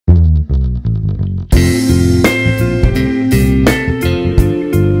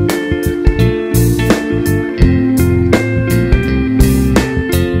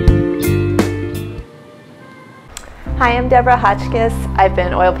Deborah Hotchkiss. I've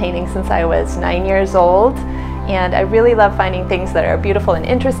been oil painting since I was 9 years old, and I really love finding things that are beautiful and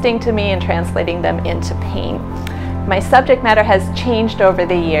interesting to me and translating them into paint. My subject matter has changed over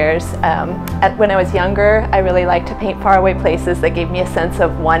the years. When I was younger, I really liked to paint faraway places that gave me a sense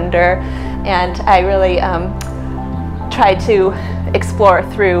of wonder, and I really tried to explore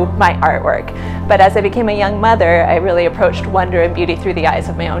through my artwork. But as I became a young mother, I really approached wonder and beauty through the eyes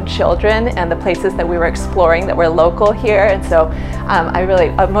of my own children and the places that we were exploring that were local here. And so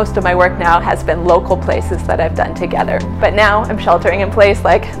most of my work now has been local places that I've done together. But now I'm sheltering in place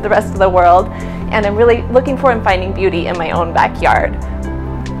like the rest of the world, and I'm really looking for and finding beauty in my own backyard.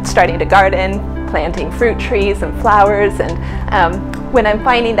 Starting to garden, planting fruit trees and flowers, and when I'm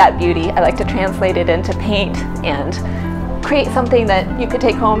finding that beauty, I like to translate it into paint and create something that you could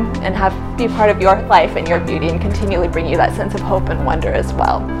take home and have be part of your life and your beauty and continually bring you that sense of hope and wonder as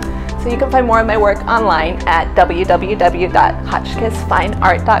well. So you can find more of my work online at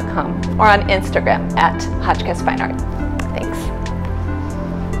www.hotchkissfineart.com or on Instagram at hotchkissfineart.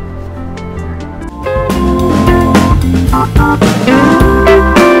 Thanks.